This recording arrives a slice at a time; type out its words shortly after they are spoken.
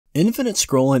Infinite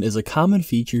scrolling is a common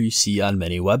feature you see on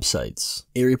many websites.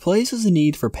 It replaces the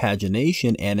need for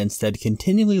pagination and instead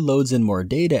continually loads in more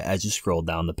data as you scroll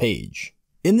down the page.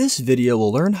 In this video,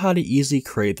 we'll learn how to easily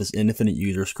create this infinite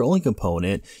user scrolling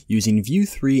component using Vue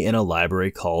 3 and a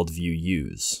library called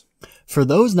VueUse. For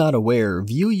those not aware,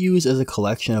 VueUse is a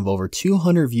collection of over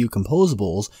 200 Vue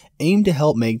composables aimed to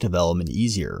help make development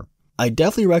easier. I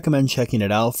definitely recommend checking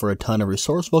it out for a ton of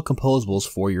resourceful composables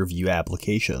for your Vue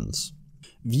applications.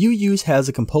 VueUse has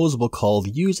a composable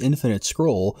called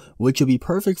useInfiniteScroll, which will be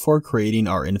perfect for creating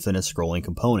our infinite scrolling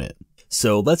component.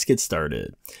 So let's get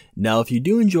started. Now if you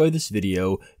do enjoy this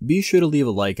video, be sure to leave a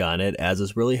like on it as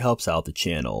this really helps out the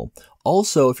channel.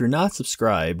 Also, if you're not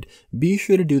subscribed, be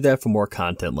sure to do that for more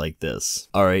content like this.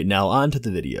 Alright, now on to the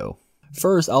video.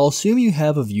 First, I'll assume you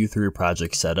have a Vue 3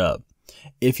 project set up.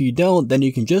 If you don't, then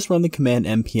you can just run the command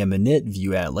npm init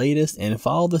vue@latest and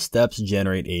follow the steps to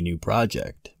generate a new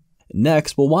project.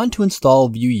 Next, we'll want to install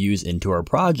VueUse into our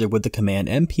project with the command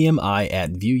npm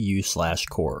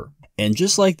i@vueuse/core. And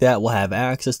just like that, we'll have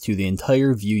access to the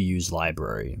entire VueUse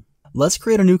library. Let's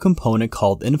create a new component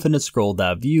called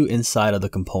InfiniteScroll.vue inside of the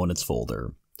components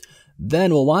folder.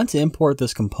 Then we'll want to import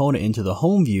this component into the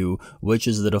home view, which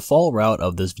is the default route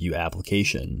of this Vue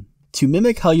application. To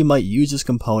mimic how you might use this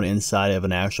component inside of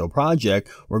an actual project,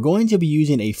 we're going to be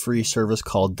using a free service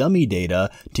called Dummy Data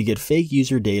to get fake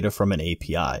user data from an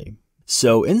API.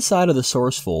 So inside of the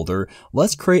source folder,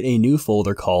 let's create a new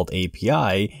folder called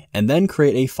API and then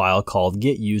create a file called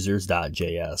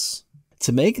getUsers.js.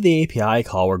 To make the API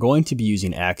call, we're going to be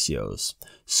using Axios.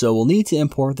 So we'll need to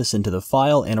import this into the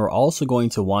file, and we're also going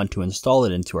to want to install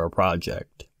it into our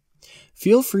project.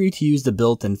 Feel free to use the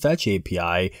built-in fetch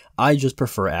API, I just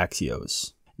prefer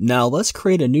Axios. Now let's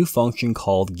create a new function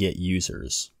called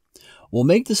getUsers. We'll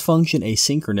make this function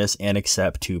asynchronous and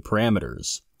accept two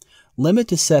parameters. Limit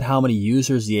to set how many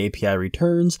users the API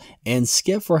returns, and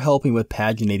skip for helping with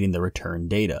paginating the return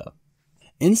data.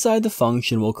 Inside the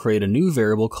function, we'll create a new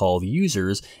variable called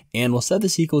users, and we'll set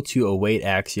this equal to await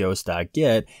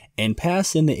axios.get and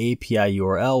pass in the API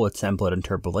URL with template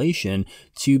interpolation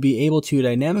to be able to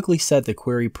dynamically set the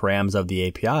query params of the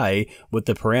API with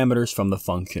the parameters from the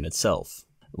function itself.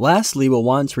 Lastly, we'll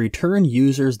want to return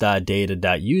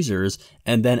users.data.users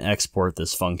and then export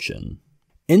this function.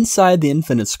 Inside the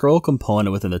infinite scroll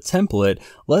component within the template,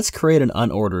 let's create an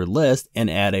unordered list and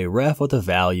add a ref with a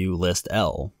value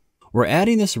list_l. We're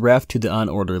adding this ref to the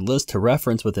unordered list to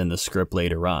reference within the script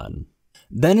later on.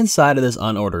 Then inside of this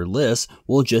unordered list,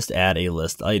 we'll just add a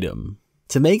list item.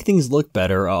 To make things look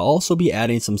better, I'll also be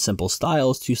adding some simple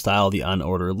styles to style the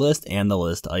unordered list and the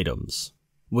list items.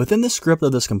 Within the script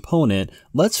of this component,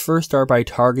 let's first start by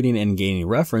targeting and gaining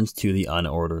reference to the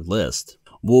unordered list.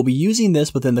 We'll be using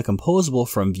this within the composable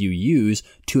from VueUse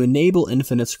to enable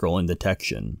infinite scrolling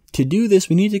detection. To do this,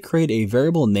 we need to create a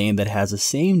variable name that has the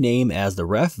same name as the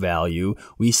ref value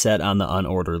we set on the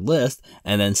unordered list,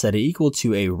 and then set it equal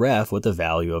to a ref with a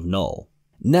value of null.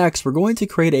 Next, we're going to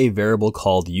create a variable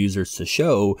called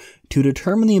users_to_show to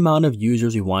determine the amount of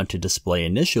users we want to display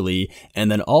initially, and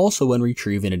then also when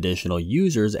retrieving additional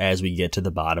users as we get to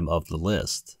the bottom of the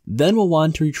list. Then we'll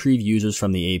want to retrieve users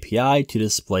from the API to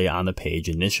display on the page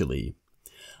initially.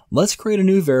 Let's create a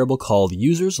new variable called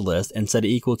userslist and set it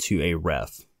equal to a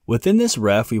ref. Within this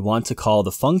ref, we want to call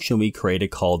the function we created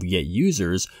called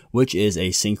getUsers, which is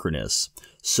asynchronous.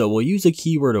 So we'll use the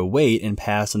keyword await and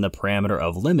pass in the parameter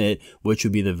of limit, which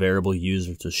would be the variable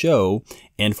user_to_show,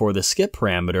 and for the skip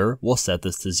parameter, we'll set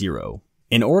this to 0.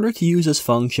 In order to use this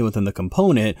function within the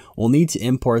component, we'll need to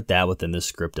import that within the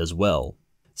script as well.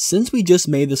 Since we just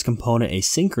made this component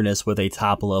asynchronous with a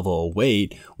top level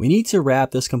await, we need to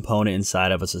wrap this component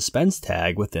inside of a suspense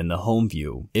tag within the home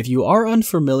view. If you are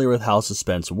unfamiliar with how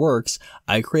suspense works,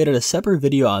 I created a separate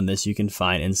video on this you can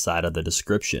find inside of the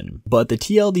description. But the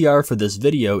TLDR for this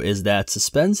video is that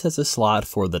suspense has a slot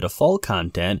for the default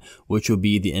content, which would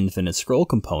be the infinite scroll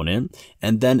component,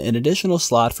 and then an additional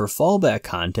slot for fallback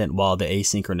content while the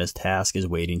asynchronous task is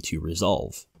waiting to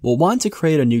resolve. We'll want to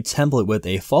create a new template with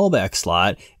a fallback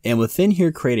slot, and within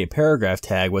here create a paragraph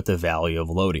tag with the value of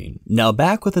loading. Now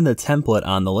back within the template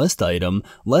on the list item,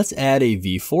 let's add a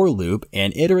v-for loop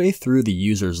and iterate through the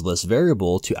user's list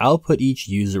variable to output each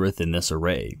user within this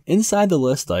array. Inside the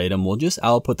list item, we'll just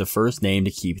output the first name to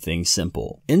keep things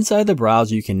simple. Inside the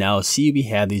browser, you can now see we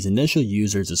have these initial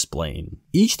users displaying.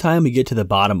 Each time we get to the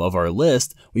bottom of our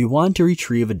list, we want to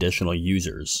retrieve additional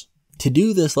users. To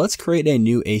do this, let's create a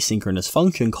new asynchronous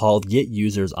function called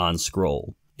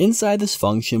getUsersOnScroll. Inside this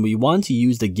function, we want to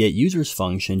use the getUsers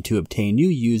function to obtain new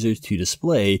users to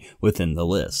display within the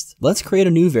list. Let's create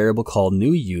a new variable called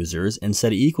newUsers and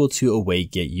set it equal to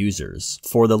await getUsers.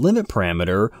 For the limit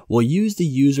parameter, we'll use the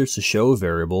users to show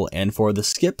variable, and for the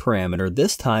skip parameter,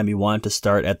 this time we want to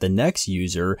start at the next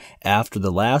user after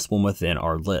the last one within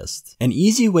our list. An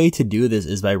easy way to do this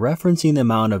is by referencing the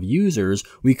amount of users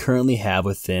we currently have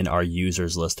within our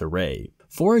users list array.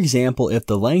 For example, if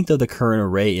the length of the current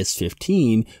array is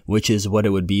 15, which is what it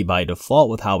would be by default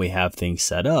with how we have things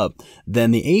set up,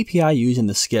 then the API using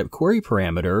the skip query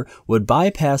parameter would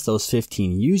bypass those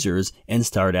 15 users and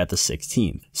start at the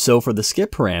 16th. So for the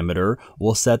skip parameter,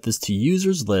 we'll set this to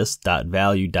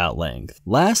userslist.value.length.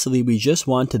 Lastly, we just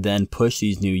want to then push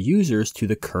these new users to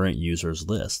the current users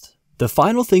list. The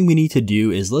final thing we need to do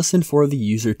is listen for the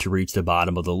user to reach the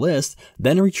bottom of the list,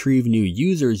 then retrieve new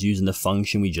users using the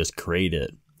function we just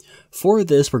created. For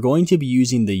this, we're going to be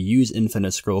using the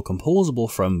useInfiniteScroll composable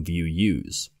from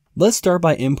VueUse. Let's start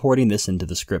by importing this into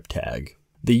the script tag.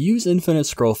 The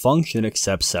useInfiniteScroll function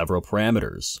accepts several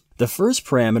parameters. The first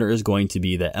parameter is going to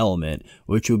be the element,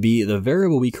 which will be the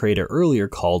variable we created earlier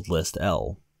called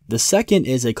listL. The second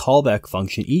is a callback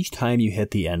function each time you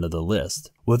hit the end of the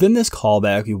list. Within this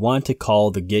callback, we want to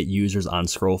call the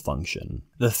getUsersOnScroll function.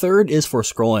 The third is for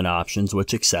scrolling options,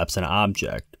 which accepts an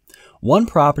object. One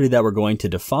property that we're going to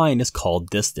define is called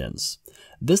distance.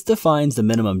 This defines the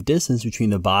minimum distance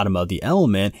between the bottom of the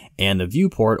element and the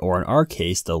viewport, or in our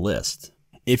case, the list.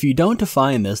 If you don't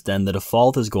define this, then the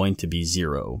default is going to be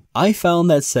 0. I found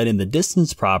that setting the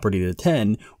distance property to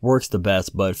 10 works the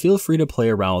best, but feel free to play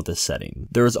around with this setting.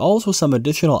 There is also some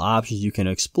additional options you can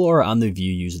explore on the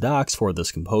VueUse docs for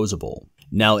this composable.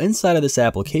 Now inside of this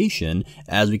application,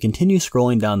 as we continue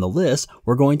scrolling down the list,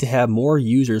 we're going to have more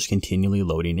users continually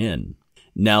loading in.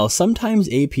 Now sometimes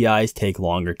APIs take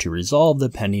longer to resolve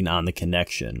depending on the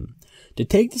connection. To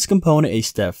take this component a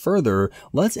step further,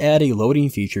 let's add a loading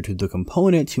feature to the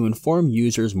component to inform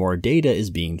users more data is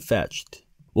being fetched.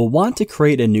 We'll want to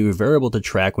create a new variable to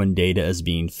track when data is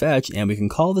being fetched, and we can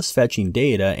call this fetching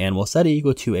data, and we'll set it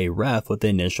equal to a ref with the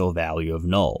initial value of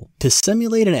null. To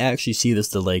simulate and actually see this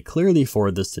delay clearly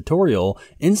for this tutorial,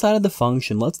 inside of the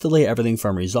function, let's delay everything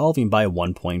from resolving by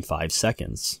 1.5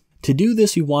 seconds. To do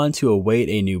this, we want to await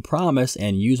a new promise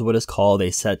and use what is called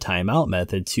a setTimeout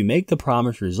method to make the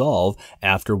promise resolve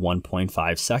after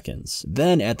 1.5 seconds.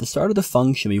 Then at the start of the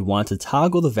function, we want to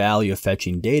toggle the value of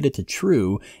fetching data to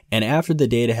true, and after the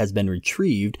data has been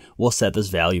retrieved, we'll set this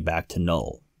value back to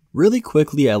null. Really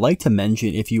quickly, I'd like to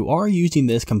mention if you are using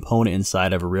this component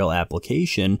inside of a real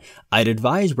application, I'd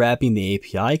advise wrapping the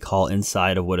API call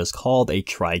inside of what is called a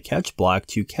try-catch block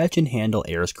to catch and handle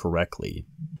errors correctly.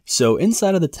 So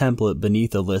inside of the template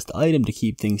beneath the list item, to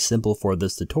keep things simple for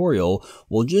this tutorial,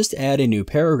 we'll just add a new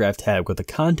paragraph tag with the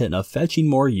content of fetching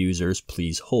more users,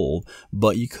 please hold,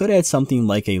 but you could add something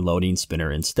like a loading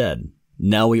spinner instead.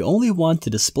 Now we only want to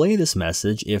display this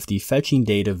message if the fetching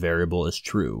data variable is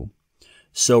true.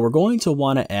 So we're going to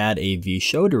want to add a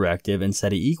vShow directive and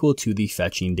set it equal to the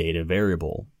fetching data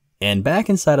variable. And back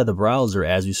inside of the browser,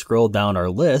 as we scroll down our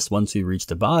list, once we reach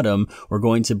the bottom, we're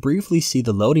going to briefly see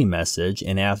the loading message,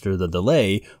 and after the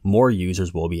delay, more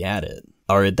users will be added.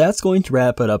 Alright, that's going to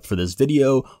wrap it up for this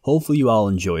video. Hopefully you all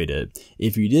enjoyed it.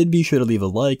 If you did, be sure to leave a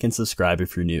like and subscribe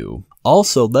if you're new.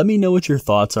 Also, let me know what your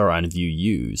thoughts are on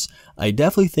VueUse. I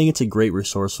definitely think it's a great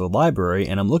resourceful library,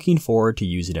 and I'm looking forward to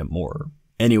using it more.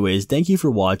 Anyways, thank you for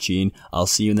watching. I'll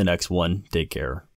see you in the next one. Take care.